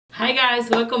Hi guys,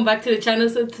 welcome back to the channel.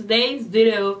 So today's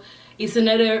video is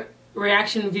another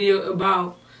reaction video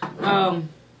about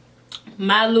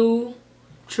Malu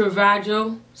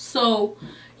Trevejo. So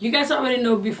you guys already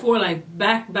know before, like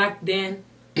back then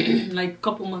like a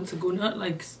couple months ago, not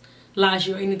like last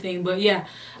year or anything, but yeah,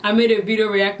 I made a video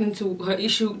reacting to her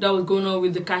issue that was going on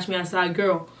with the Catch Me Outside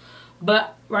girl.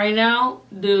 But right now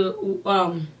the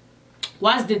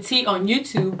What's the Tea on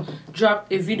YouTube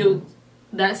dropped a video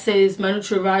that says Malu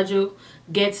Trevejo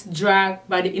gets dragged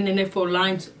by the internet for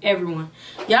lying to everyone.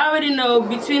 Y'all already know,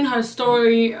 between her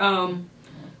story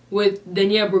with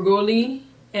Danielle Bergoli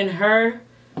and her,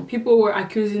 people were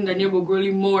accusing Danielle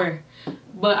Bergoli more.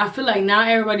 But I feel like now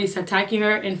everybody's attacking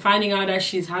her and finding out that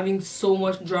she's having so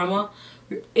much drama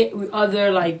with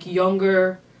other like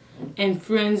younger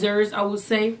influencers, I would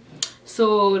say.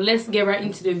 So let's get right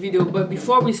into the video. But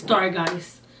before we start,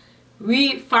 guys,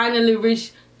 we finally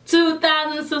reached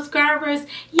 2,000 subscribers.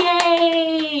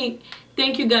 Yay!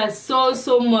 Thank you guys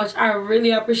so much. I really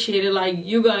appreciate it. Like,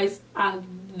 you guys are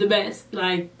the best.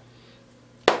 Like,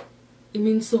 it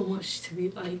means so much to me,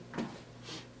 like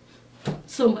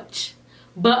so much.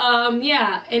 But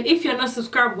yeah, and if you're not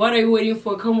subscribed, what are you waiting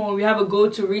for? Come on, we have a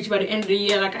goal to reach by the end of the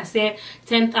year. Like I said,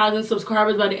 10,000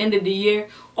 subscribers by the end of the year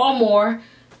or more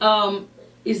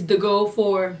is the goal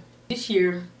for this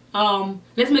year.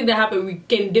 Let's make that happen. We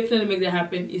can definitely make that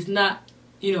happen. It's not,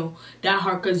 you know, that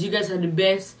hard, because you guys are the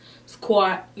best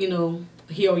squad, you know,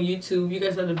 here on YouTube. You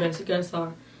guys are the best. You guys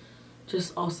are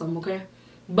just awesome, okay?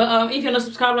 But if you're not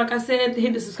subscribed, like I said,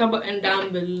 hit the subscribe button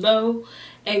down below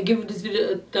and give this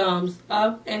video a thumbs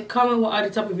up and comment what other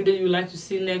type of video you would like to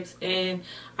see next, and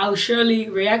I'll surely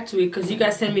react to it, because you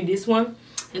guys sent me this one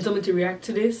and told me to react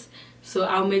to this. So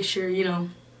I'll make sure, you know,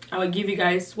 I will give you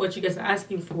guys what you guys are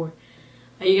asking for.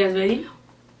 Are you guys ready?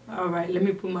 Alright, let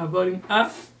me put my volume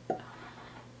up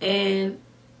and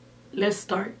let's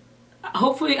start.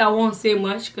 Hopefully I won't say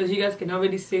much, because you guys can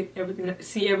already see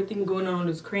everything going on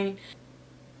the screen.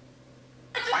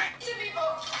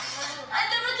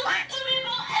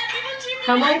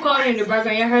 Her mom called her in the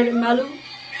background. You heard it, Malu? I never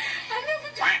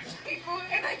do people,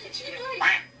 and I get you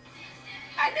like,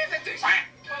 I never do people.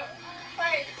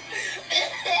 Like,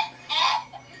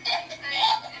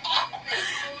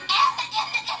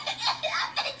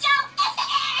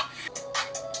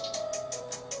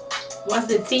 What's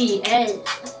the tea? Hey,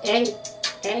 hey,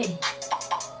 hey.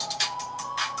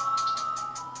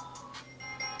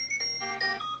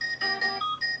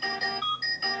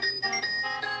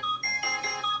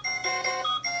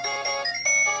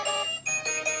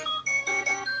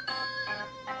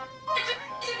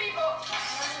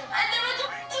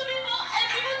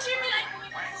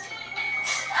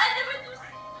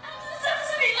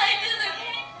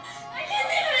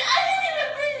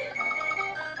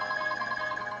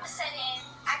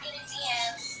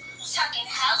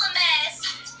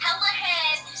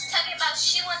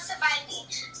 She wants to fight me.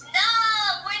 No,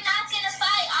 we're not gonna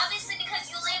fight, obviously, because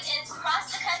you live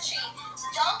across the country.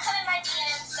 Don't come in my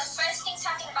DMs the first thing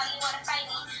talking about you want to fight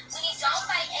me, when you don't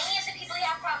fight any of the people you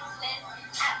have problems with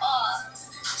at all.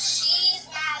 She's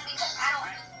mad because I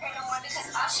don't use her no more, because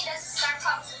all she does is start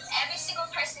problems with every single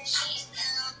person she,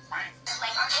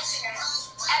 like on Instagram.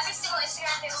 Every single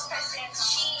Instagram famous person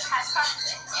she has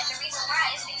problems with, and the reason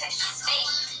why is because she's fake.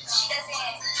 She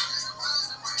doesn't.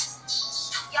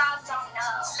 Y'all don't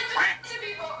know. To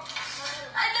people.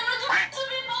 I never do to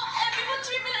people, and people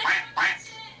treat me like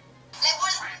shit. Like,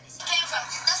 where she came from.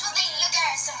 That's what they look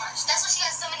at her so much. That's why she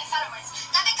has so many followers.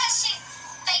 Not because she's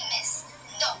famous.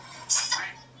 No. She's a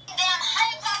damn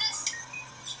high class.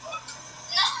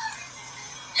 No.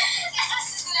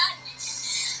 That's not.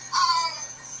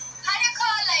 How do you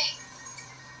call, like,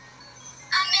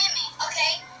 I'm Mammy,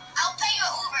 okay? I'll pay your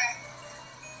Uber.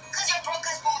 Because you're broke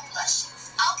as bone flush.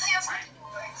 I'll pay your fucking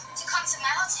Uber to come to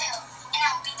my hotel, and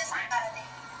I'll beat the fuck out of it.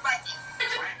 Right there.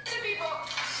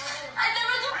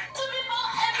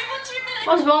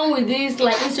 What's wrong with these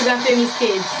like Instagram famous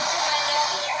kids?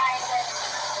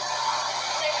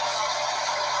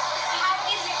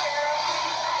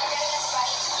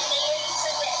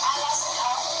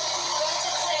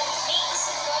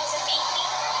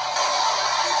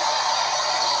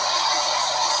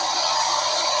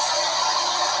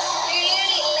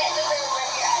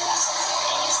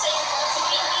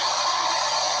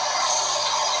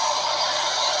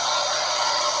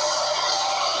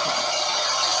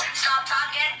 Stop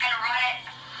talking and run it.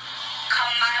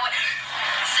 Come my way.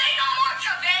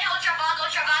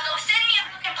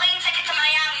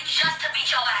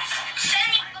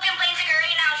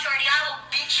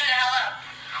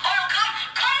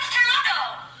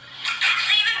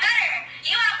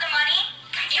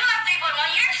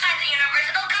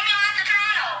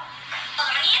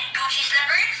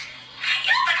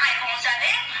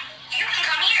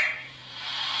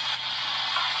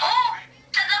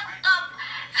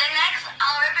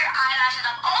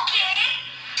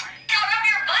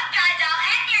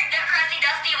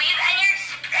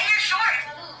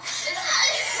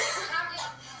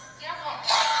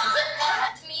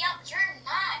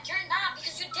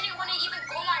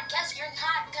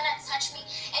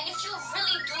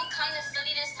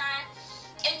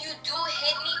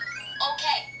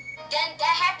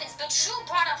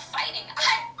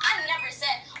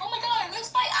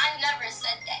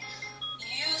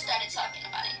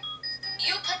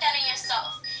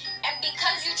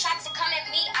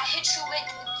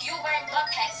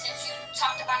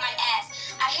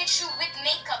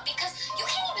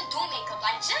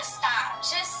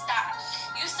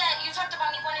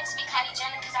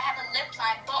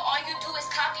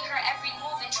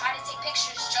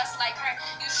 like her.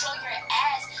 You show your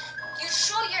ass. You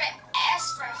show your ass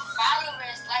for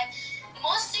followers. Like,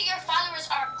 most of your followers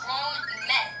are grown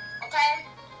men, okay?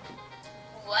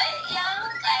 What, yo?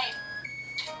 Like,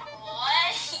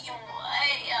 what?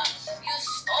 What, yo? You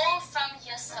stole from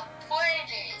your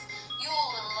supporters. You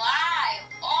lie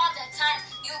all the time.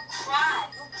 You cry.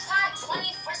 You cry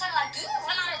 24/7. Like, do you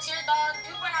run out of tears, dog?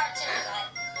 Do you run out of tears? Like,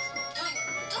 do you?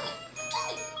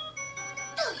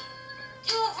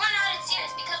 You run out of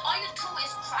tears because all you do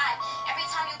is cry every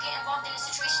time you get involved in a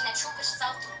situation that you put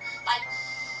yourself through. Like,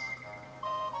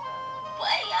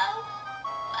 what, yo?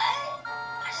 What?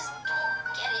 I just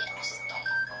don't get it. I just don't.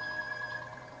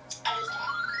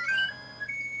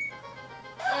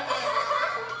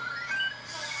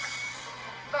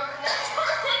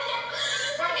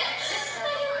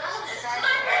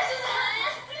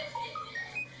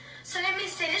 So let me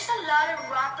say, there's a lot of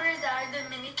rappers that are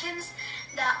Dominicans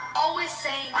that always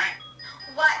saying,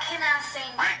 what can I say?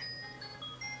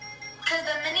 Because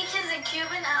Dominicans and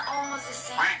Cuban are almost the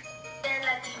same. They're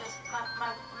Latinos,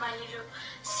 my little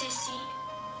sissy.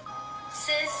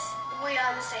 Sis, we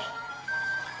are the same.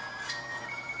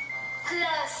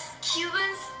 Plus,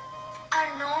 Cubans are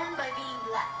known by being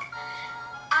black.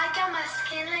 I got my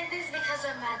skin like this because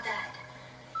of my dad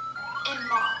and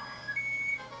mom.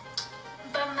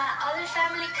 But my other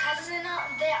family, cousins and all,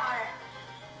 they are.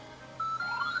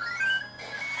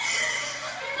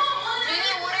 Do you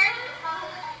need water?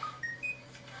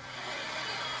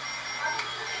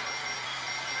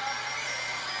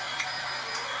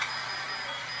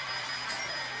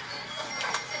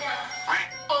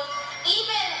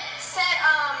 Even said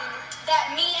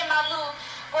that me and Malu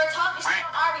were talking. I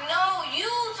already know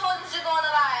you told us to go on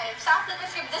the live. Stop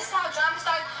flipping script. This is how drama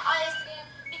starts on Instagram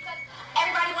because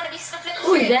everybody want to be flipping script.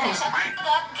 Who is that? Shut the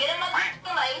up, get in my life,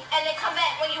 and then come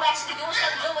back when you actually do what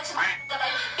you do with your life.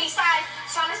 Besides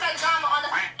trying to start drama on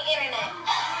the internet.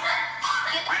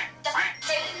 Get the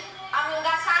straight. I don't even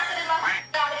got time for this drama.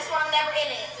 This is why I'm never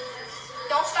in it.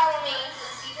 Don't start with me.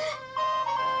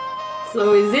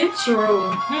 So is it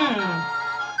true?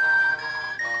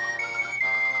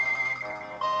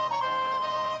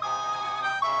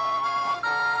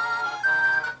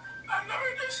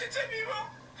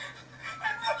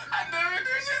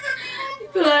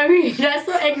 Larry, that's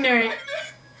so ignorant.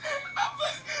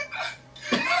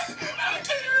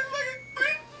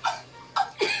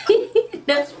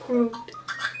 That's fruit.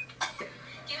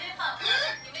 Give me the pump.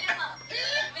 Give me the pump.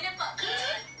 Give me the pump.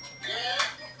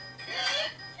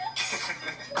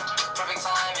 Perfect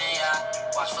timing, yeah.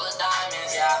 Watch full of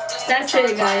diamonds, yeah. That's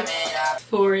it, guys,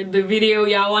 for the video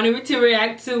y'all wanted me to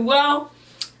react to. Well,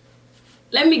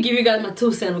 let me give you guys my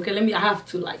 2 cents, okay? I have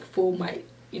to like fold my,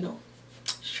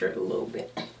 shirt a little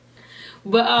bit.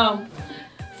 But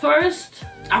first,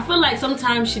 I feel like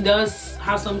sometimes she does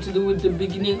have something to do with the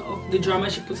beginning of the drama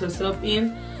she puts herself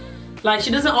in. Like, she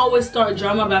doesn't always start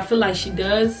drama, but I feel like she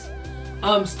does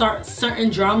start certain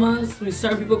dramas with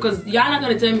certain people, because y'all not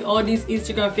gonna tell me all these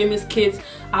Instagram famous kids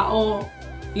are all,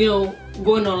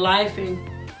 going on live and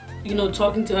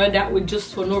talking to her that way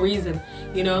just for no reason,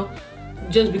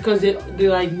 just because they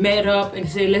like met up and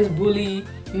say let's bully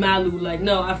Malu. Like,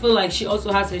 no, I feel like she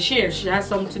also has her share. She has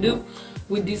something to do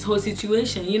with this whole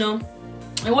situation,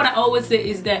 And what I always say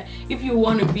is that if you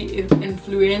want to be an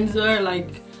influencer,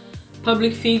 like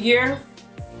public figure,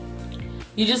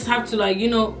 you just have to, like,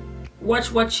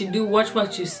 watch what you do, watch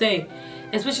what you say,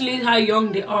 especially how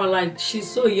young they are. Like, she's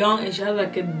so young and she has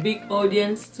like a big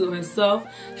audience to herself.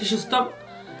 She should stop.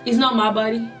 It's not my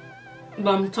body,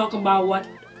 but I'm talking about what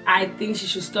I think she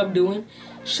should stop doing.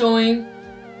 Showing,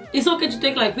 it's okay to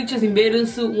take like pictures in bathing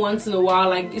suit once in a while,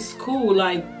 like it's cool,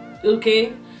 like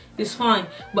okay, it's fine,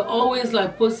 but always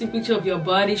like posting picture of your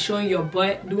body, showing your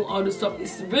butt, doing all this stuff,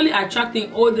 it's really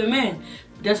attracting older men.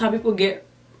 That's how people get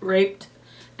raped,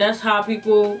 that's how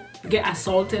people get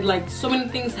assaulted. Like, so many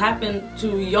things happen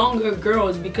to younger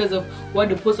girls because of what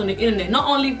they post on the internet. Not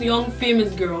only young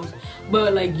famous girls,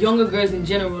 but like younger girls in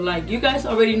general. Like, you guys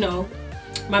already know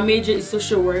my major is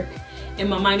social work and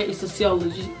my minor is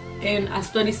sociology, and I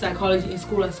study psychology in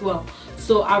school as well.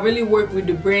 So I really work with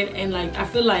the brain, and like I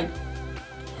feel like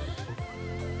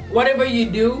whatever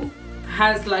you do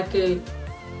has like a,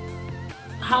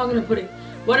 how am I gonna put it,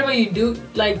 whatever you do,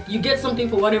 like you get something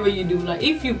for whatever you do. Like,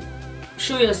 if you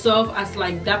show yourself as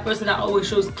like that person that always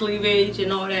shows cleavage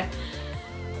and all that,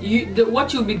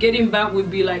 what you'll be getting back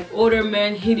would be like older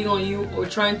men hitting on you or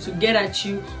trying to get at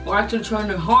you or actually trying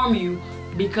to harm you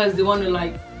because they want to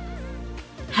like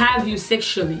have you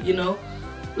sexually,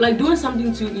 like doing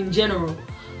something to you in general.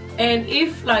 And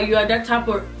if like you are that type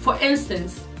of, for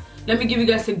instance, let me give you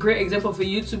guys a great example of a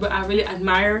YouTuber I really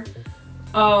admire.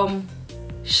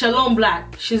 Shalom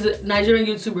Black. She's a Nigerian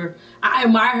YouTuber. I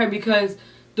admire her because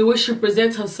the way she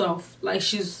presents herself, like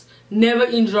she's never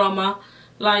in drama,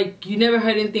 like you never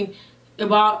heard anything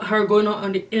about her going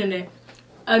on the internet.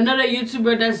 Another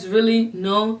YouTuber that's really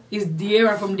known is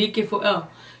Diera from DK4L.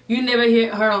 You never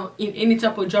hear her in any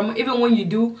type of drama. Even when you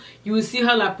do, you will see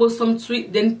her like post some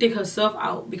tweet, then take herself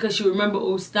out because she remember,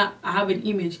 oh snap, I have an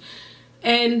image.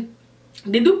 And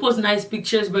they do post nice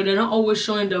pictures, but they're not always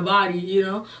showing the body, you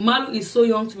know. Malu is so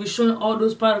young to be showing all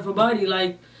those parts of her body.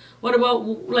 Like, what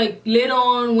about like later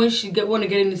on when she want to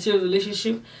get in a serious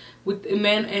relationship with a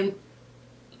man and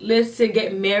let's say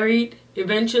get married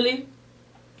eventually?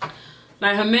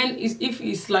 Like her man is, if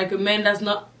it's like a man that's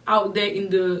not out there in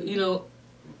the, you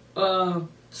know,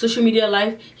 social media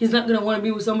life, he's not gonna want to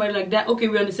be with somebody like that. Okay,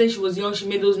 we understand she was young, she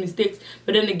made those mistakes,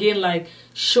 but then again, like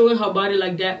showing her body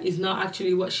like that is not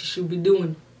actually what she should be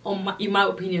doing, in my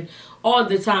opinion. All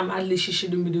the time, at least she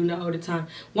shouldn't be doing that all the time.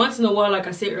 Once in a while, like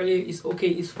I said earlier, it's okay,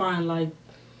 it's fine, like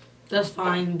that's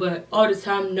fine, but all the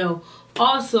time, no.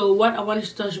 Also, what I wanted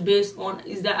to touch base on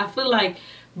is that I feel like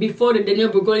before the Danielle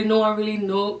Bergoli, no one really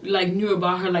knew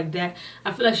about her like that.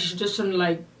 I feel like she should just try to,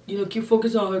 like, you know, keep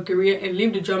focusing on her career and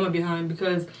leave the drama behind,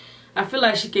 because I feel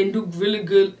like she can do really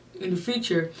good in the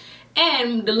future.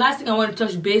 And the last thing I want to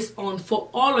touch base on for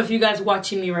all of you guys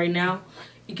watching me right now,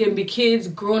 it can be kids,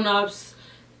 grown-ups,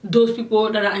 those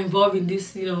people that are involved in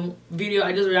this, you know, video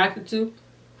I just reacted to.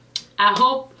 I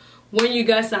hope when you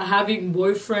guys are having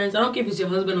boyfriends, I don't care if it's your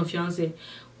husband or fiance,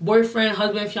 boyfriend,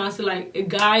 husband, fiance, like a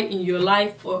guy in your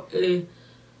life or a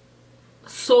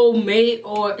soulmate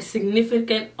or a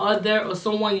significant other or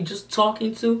someone you're just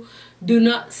talking to, do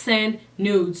not send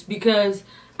nudes, because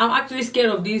I'm actually scared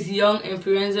of this young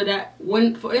influencer that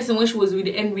for instance, when she was with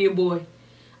the NBA boy,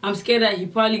 I'm scared that he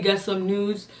probably got some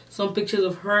nudes, some pictures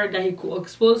of her that he could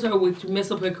expose her with to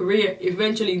mess up her career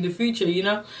eventually in the future, you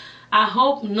know. I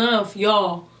hope none of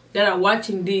y'all that are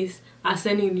watching this are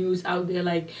sending news out there.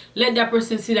 Like, let that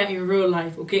person see that in real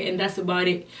life, okay? And that's about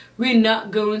it. We're not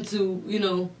going to, you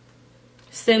know,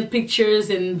 send pictures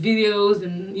and videos,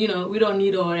 and you know, we don't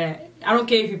need all that. I don't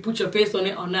care if you put your face on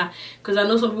it or not, because I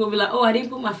know some people be like, oh, I didn't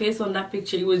put my face on that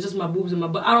picture, it was just my boobs and my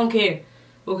butt. I don't care,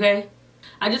 okay?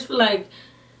 I just feel like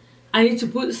I need to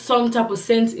put some type of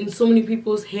sense in so many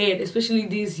people's head, especially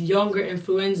these younger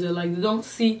influencers. Like, they don't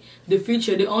see the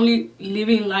future, they're only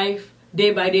living life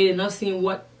day by day. They're not seeing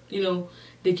what, you know,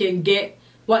 they can get,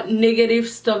 what negative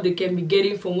stuff they can be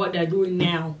getting from what they're doing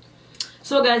now.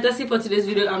 So guys, that's it for today's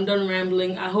video. I'm done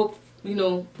rambling. I hope, you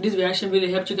know, this reaction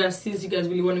really helped you guys, since you guys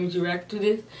really wanted me to react to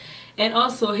this. And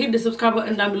also hit the subscribe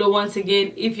button down below once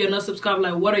again. If you're not subscribed,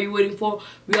 like, what are you waiting for?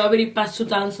 We already passed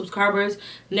 2,000 subscribers.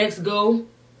 Next goal,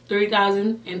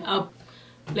 3,000 and up.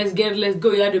 Let's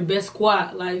go. You're the best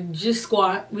squad. Like, just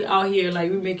squad. We out here,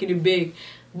 like, we're making it big.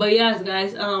 But yes,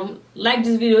 guys, like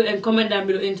this video and comment down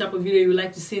below any type of video you would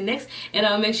like to see next, and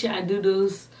I'll make sure I do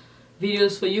those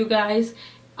videos for you guys.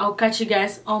 I'll catch you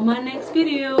guys on my next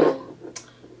video.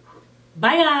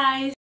 Bye guys.